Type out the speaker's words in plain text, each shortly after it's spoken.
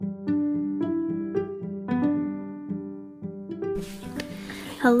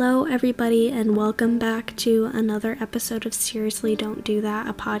Hello, everybody, and welcome back to another episode of Seriously Don't Do That,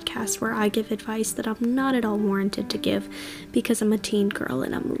 a podcast where I give advice that I'm not at all warranted to give because I'm a teen girl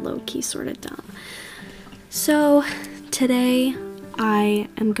and I'm low-key sort of dumb. So, today I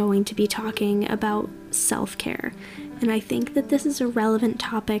am going to be talking about self-care, and I think that this is a relevant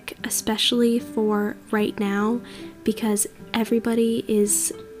topic, especially for right now, because everybody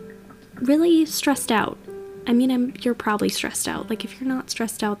is really stressed out. I mean, you're probably stressed out. Like, if you're not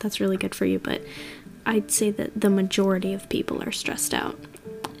stressed out, that's really good for you, but I'd say that the majority of people are stressed out.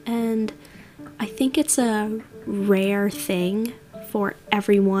 And I think it's a rare thing for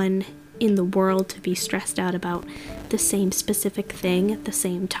everyone in the world to be stressed out about the same specific thing at the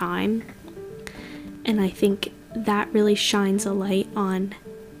same time. And I think that really shines a light on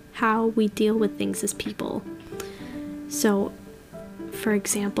how we deal with things as people. So, for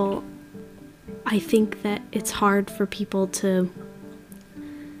example, I think that it's hard for people to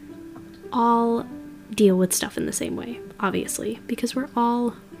all deal with stuff in the same way, obviously, because we're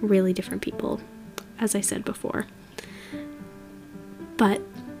all really different people, as I said before. But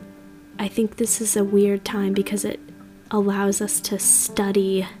I think this is a weird time because it allows us to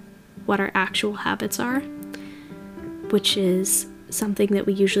study what our actual habits are, which is something that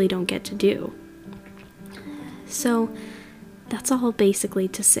we usually don't get to do. So that's all basically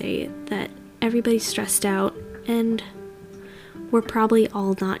to say that everybody's stressed out, and we're probably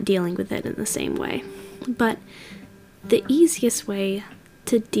all not dealing with it in the same way. But the easiest way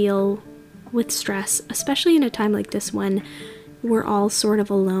to deal with stress, especially in a time like this when we're all sort of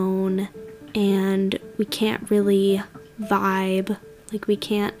alone and we can't really vibe, like we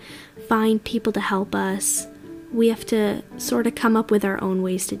can't find people to help us, we have to sort of come up with our own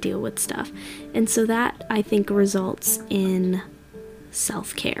ways to deal with stuff. And so that, I think, results in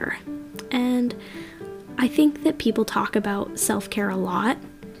self-care. And I think that people talk about self-care a lot,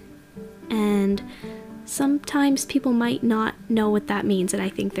 and sometimes people might not know what that means, and I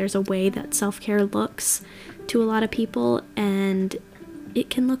think there's a way that self-care looks to a lot of people, and it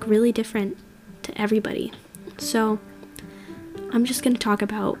can look really different to everybody. So I'm just going to talk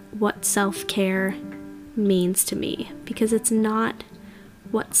about what self-care means to me, because it's not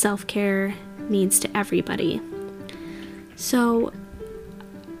what self-care means to everybody. So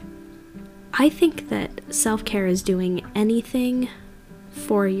I think that self-care is doing anything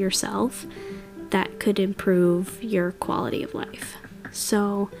for yourself that could improve your quality of life.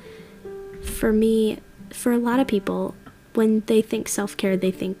 So for me, for a lot of people, when they think self-care, they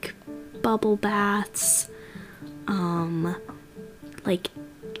think bubble baths, like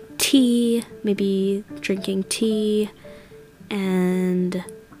tea, maybe drinking tea, and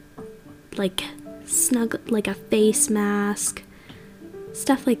like a face mask,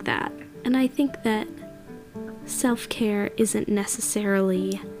 stuff like that. And I think that self-care isn't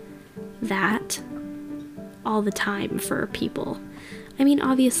necessarily that all the time for people. I mean,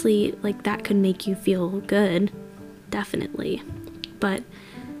 obviously, like, that could make you feel good, definitely, but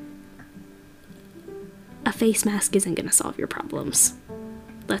a face mask isn't going to solve your problems.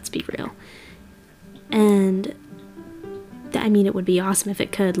 Let's be real. And I mean, it would be awesome if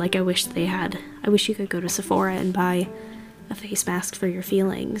it could. Like, I wish you could go to Sephora and buy a face mask for your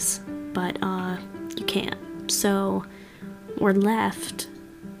feelings, but you can't. So we're left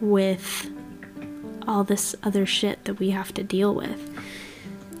with all this other shit that we have to deal with.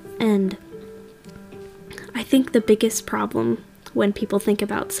 And I think the biggest problem when people think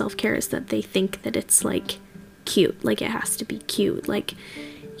about self-care is that they think that it's like cute, like it has to be cute, like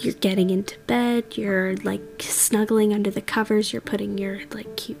you're getting into bed, you're like snuggling under the covers, you're putting your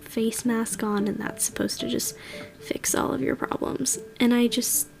like cute face mask on, and that's supposed to just fix all of your problems. And I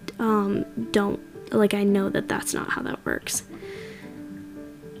just don't, like, I know that that's not how that works.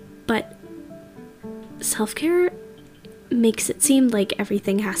 But self-care makes it seem like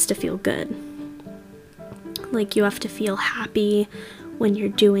everything has to feel good. Like, you have to feel happy when you're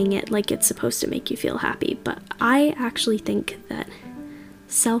doing it, like it's supposed to make you feel happy. But I actually think that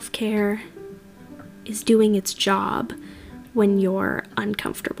self-care is doing its job when you're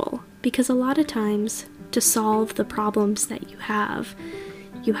uncomfortable. Because a lot of times, to solve the problems that you have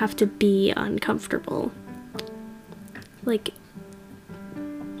to be uncomfortable. Like,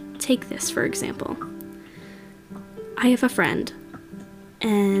 take this for example. I have a friend,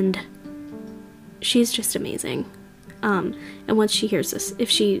 and she's just amazing. And once she hears this, if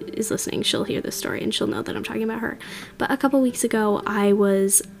she is listening, she'll hear this story and she'll know that I'm talking about her. But a couple weeks ago, I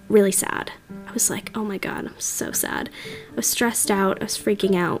was really sad. I was like, oh my god, I'm so sad. I was stressed out, I was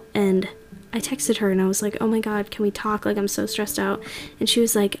freaking out, and I texted her and I was like, oh my god, can we talk? Like, I'm so stressed out. And she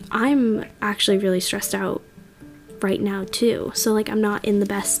was like, I'm actually really stressed out right now too. So like I'm not in the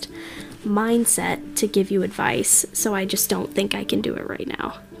best mindset to give you advice, so I just don't think I can do it right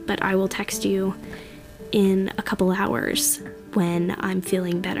now. But I will text you in a couple hours when I'm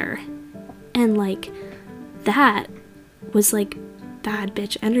feeling better. And like that was like bad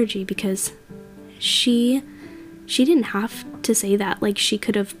bitch energy, because she didn't have to say that. Like she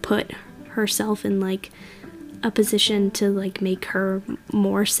could have put herself in like a position to like make her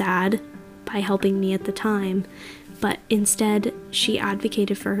more sad by helping me at the time, but instead she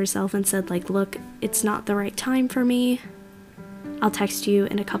advocated for herself and said like, look, it's not the right time for me, I'll text you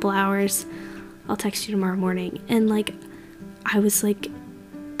in a couple hours, I'll text you tomorrow morning. And like I was like,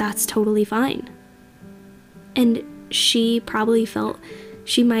 that's totally fine. And she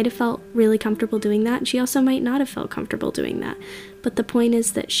might have felt really comfortable doing that. She also might not have felt comfortable doing that. But the point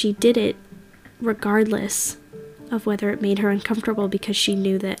is that she did it regardless of whether it made her uncomfortable, because she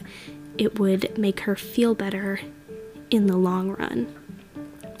knew that it would make her feel better in the long run.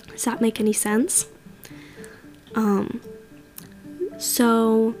 Does that make any sense?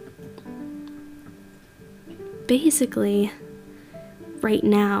 So basically, right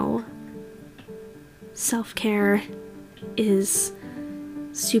now, self-care is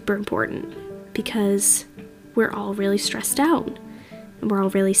super important because we're all really stressed out and we're all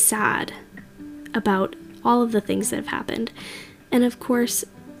really sad about all of the things that have happened. And of course,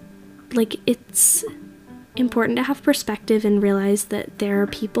 like, it's important to have perspective and realize that there are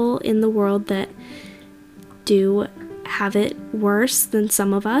people in the world that do have it worse than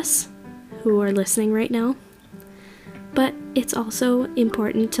some of us who are listening right now. But it's also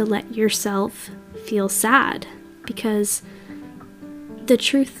important to let yourself feel sad, because the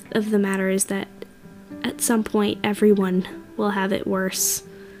truth of the matter is that at some point everyone will have it worse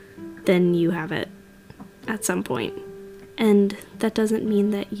than you have it at some point. And that doesn't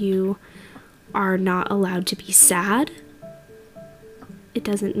mean that you are not allowed to be sad. It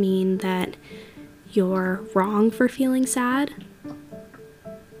doesn't mean that you're wrong for feeling sad.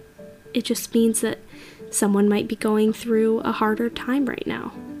 It just means that someone might be going through a harder time right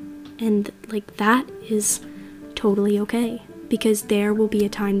now. And like, that is totally okay, because there will be a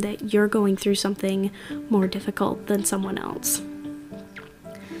time that you're going through something more difficult than someone else.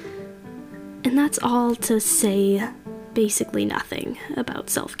 And that's all to say basically nothing about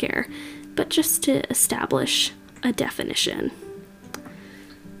self-care, but just to establish a definition.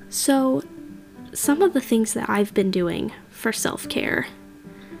 So, some of the things that I've been doing for self-care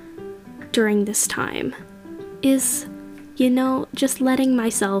during this time is, just letting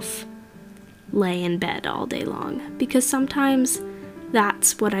myself lay in bed all day long, because sometimes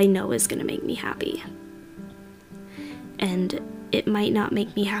that's what I know is going to make me happy. And it might not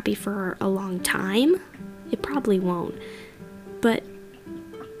make me happy for a long time. It probably won't. But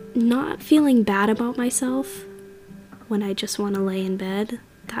not feeling bad about myself when I just want to lay in bed,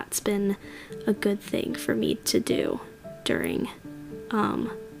 that's been a good thing for me to do during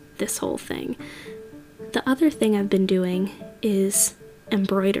this whole thing. The other thing I've been doing is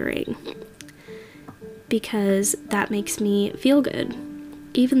embroidering, because that makes me feel good,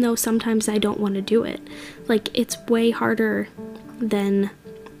 even though sometimes I don't want to do it. Like, it's way harder than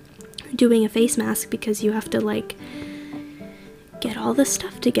doing a face mask, because you have to like get all the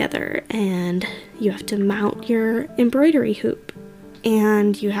stuff together, and you have to mount your embroidery hoop,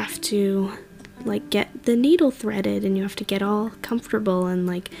 and you have to like get the needle threaded, and you have to get all comfortable. And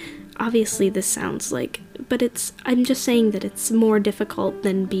like, obviously this sounds like, but I'm just saying that it's more difficult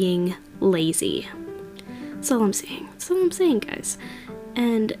than being lazy. That's all I'm saying. That's all I'm saying, guys.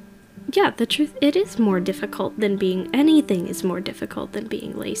 And yeah, the truth, it is more difficult than anything is more difficult than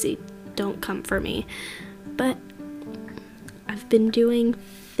being lazy. Don't come for me. But I've been doing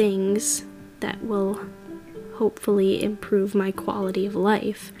things that will hopefully improve my quality of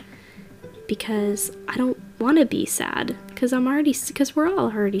life, because I don't want to be sad, because we're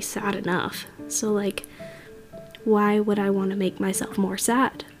all already sad enough. So like, why would I want to make myself more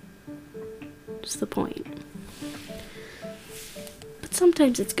sad? That's the point. But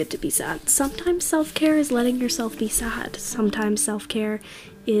sometimes it's good to be sad. Sometimes self-care is letting yourself be sad. Sometimes self-care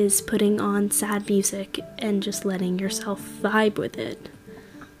is putting on sad music and just letting yourself vibe with it.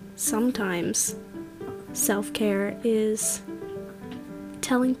 Sometimes self-care is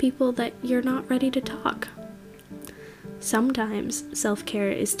telling people that you're not ready to talk. Sometimes self-care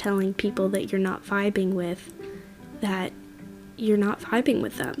is telling people that you're not vibing with that you're not vibing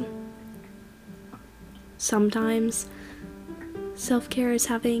with them. Sometimes self-care is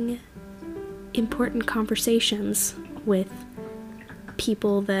having important conversations with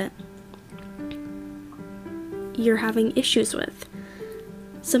people that you're having issues with.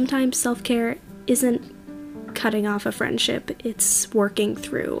 Sometimes self-care isn't cutting off a friendship. It's working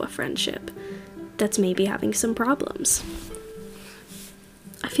through a friendship that's maybe having some problems.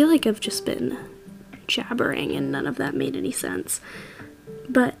 I feel like I've just been jabbering and none of that made any sense.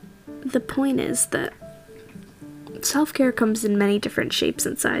 But the point is that self-care comes in many different shapes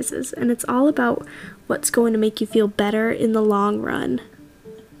and sizes, and it's all about what's going to make you feel better in the long run,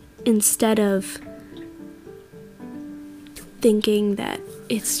 instead of thinking that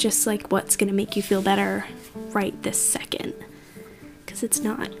it's just like what's going to make you feel better right this second. Because it's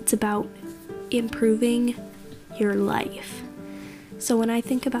not. It's about improving your life. So when I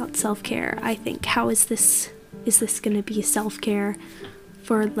think about self-care, I think, how is this going to be self-care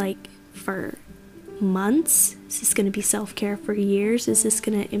for months? Is this going to be self-care for years? Is this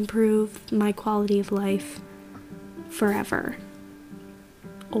going to improve my quality of life forever?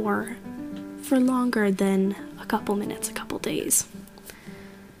 Or for longer than a couple minutes, a couple days?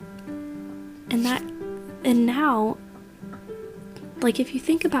 And now, like, if you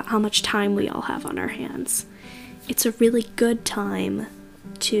think about how much time we all have on our hands, it's a really good time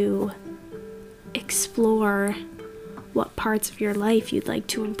to explore what parts of your life you'd like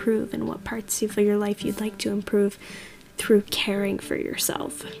to improve and what parts of your life you'd like to improve through caring for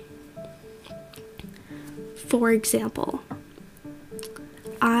yourself. For example,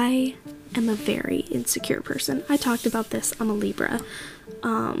 I am a very insecure person. I talked about this. I'm a Libra.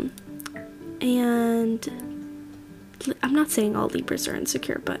 And I'm not saying all Libras are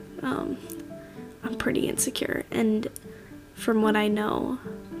insecure, but I'm pretty insecure. And from what I know,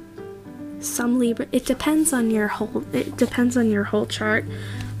 some Libra, it depends on your whole chart.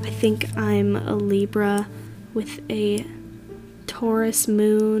 I think I'm a Libra with a Taurus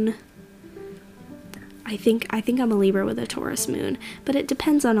moon. I think I'm a Libra with a Taurus moon, but it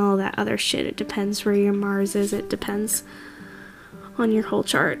depends on all that other shit. It depends where your Mars is. It depends on your whole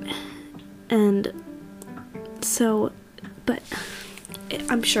chart. And so, but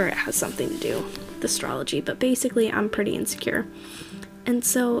I'm sure it has something to do with astrology, but basically I'm pretty insecure. And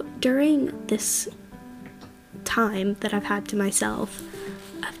so during this time that I've had to myself,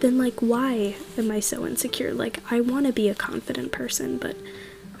 I've been like, why am I so insecure? Like, I want to be a confident person, but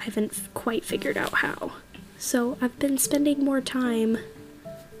I haven't quite figured out how. So I've been spending more time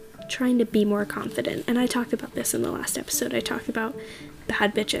trying to be more confident. And I talked about this in the last episode. I talked about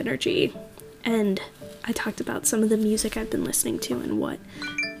bad bitch energy, and I talked about some of the music I've been listening to and what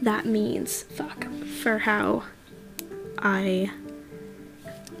that means, for how I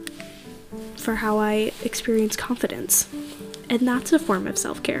experience confidence. And that's a form of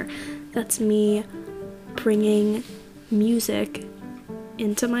self-care. That's me bringing music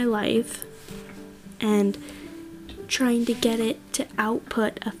into my life and trying to get it to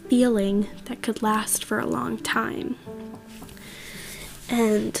output a feeling that could last for a long time.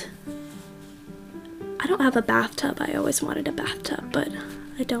 And I don't have a bathtub. I always wanted a bathtub, but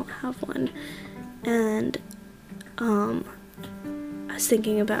I don't have one. And I was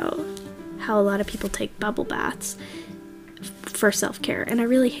thinking about how a lot of people take bubble baths for self-care, and I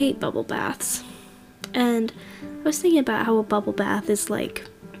really hate bubble baths. And I was thinking about how a bubble bath is like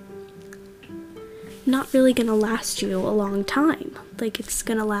not really gonna last you a long time. Like, it's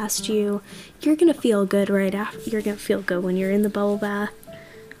gonna last you, you're gonna feel good right after, you're gonna feel good when you're in the bubble bath.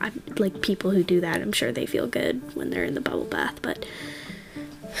 Like, people who do that, I'm sure they feel good when they're in the bubble bath, but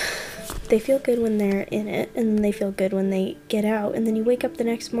they feel good when they're in it, and then they feel good when they get out, and then you wake up the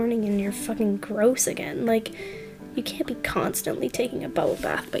next morning and you're fucking gross again. Like, you can't be constantly taking a bubble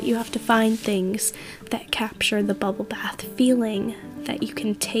bath, but you have to find things that capture the bubble bath feeling that you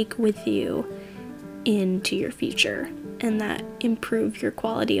can take with you into your future, and that improve your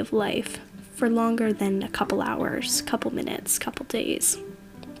quality of life for longer than a couple hours, couple minutes, couple days.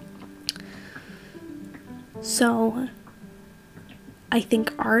 So I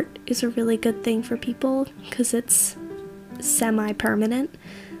think art is a really good thing for people because it's semi-permanent.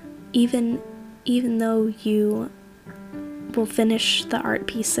 Even though you will finish the art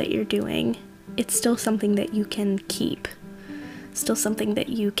piece that you're doing, it's still something that you can keep. Still something that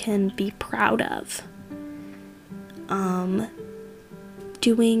you can be proud of.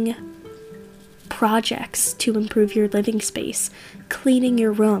 Doing projects to improve your living space, cleaning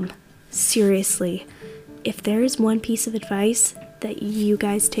your room. Seriously, if there is one piece of advice that you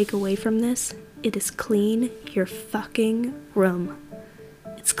guys take away from this, it is clean your fucking room.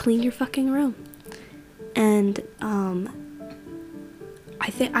 It's clean your fucking room. And I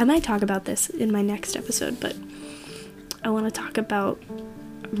think I might talk about this in my next episode, but I want to talk about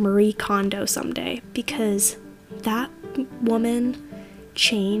Marie Kondo someday, because that woman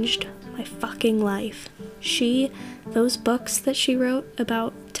changed my fucking life. Those books that she wrote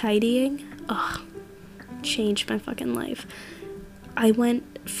about tidying, changed my fucking life. I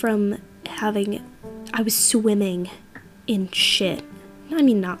went from I was swimming in shit. I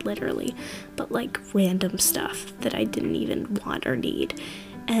mean, not literally, but like random stuff that I didn't even want or need.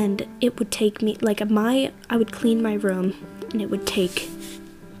 And it would take me, like, I would clean my room, and it would take,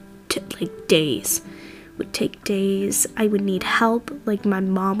 like, days. It would take days. I would need help. Like, my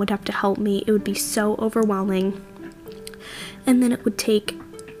mom would have to help me. It would be so overwhelming. And then it would take,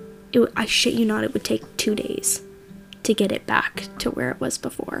 I shit you not, it would take 2 days to get it back to where it was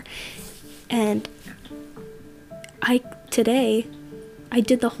before. And today, I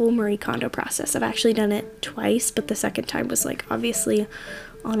did the whole Marie Kondo process. I've actually done it twice, but the second time was, like, obviously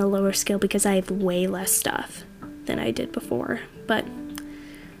on a lower scale because I have way less stuff than I did before. But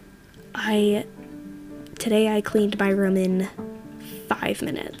today I cleaned my room in 5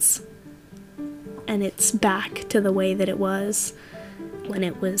 minutes. And it's back to the way that it was when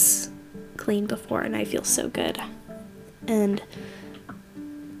it was clean before, and I feel so good. And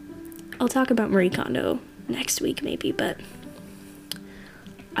I'll talk about Marie Kondo next week maybe, but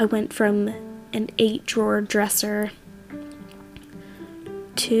I went from an 8-drawer dresser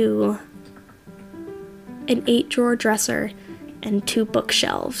to an 8-drawer dresser and 2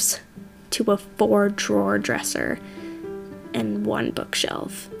 bookshelves to a 4-drawer dresser and 1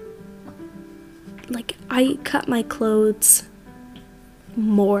 bookshelf. Like, I cut my clothes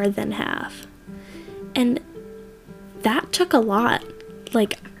more than half. And that took a lot.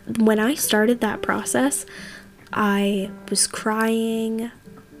 Like, when I started that process, I was crying.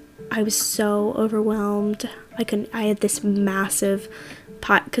 I was so overwhelmed. I had this massive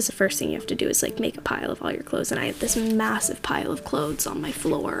pile, because the first thing you have to do is, like, make a pile of all your clothes, and I had this massive pile of clothes on my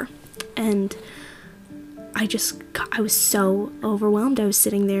floor. And I was so overwhelmed. I was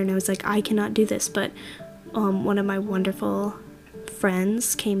sitting there and I was like, I cannot do this. But one of my wonderful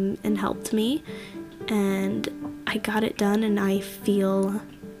friends came and helped me, and I got it done, and I felt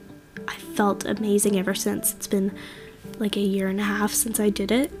amazing ever since. It's been like a 1.5 years since I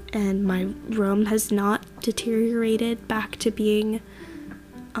did it, and my room has not deteriorated back to being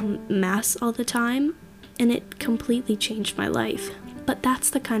a mess all the time, and it completely changed my life. But that's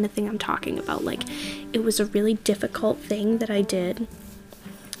the kind of thing I'm talking about. Like, it was a really difficult thing that I did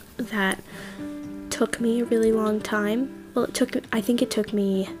that took me a really long time. Well, I think it took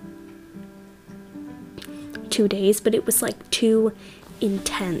me 2 days, but it was like 2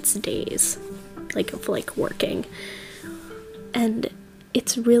 intense days, like, of, like, working. And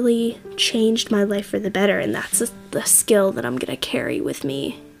it's really changed my life for the better, and that's the skill that I'm gonna carry with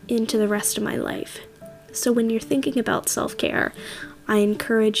me into the rest of my life. So when you're thinking about self-care, I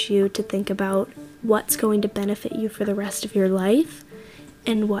encourage you to think about what's going to benefit you for the rest of your life,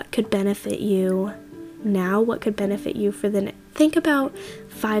 and what could benefit you now, what could benefit you for think about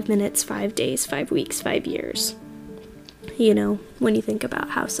 5 minutes, 5 days, 5 weeks, 5 years. You know, when you think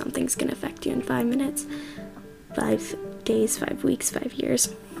about how something's going to affect you in 5 minutes, 5 days, 5 weeks, 5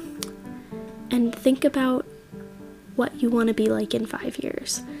 years. And think about what you want to be like in 5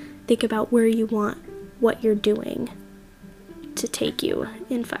 years. Think about where you want what you're doing to take you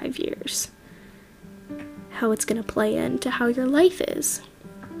in 5 years. How it's going to play into how your life is.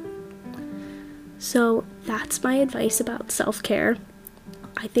 So that's my advice about self-care.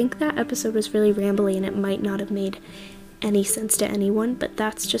 I think that episode was really rambly, and it might not have made any sense to anyone, but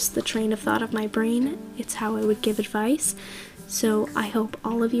that's just the train of thought of my brain. It's how I would give advice. So I hope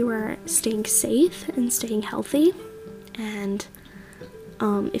all of you are staying safe and staying healthy. And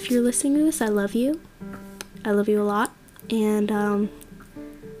if you're listening to this, I love you. I love you a lot. And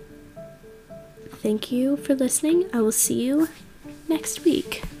thank you for listening. I will see you next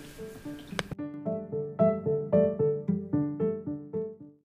week.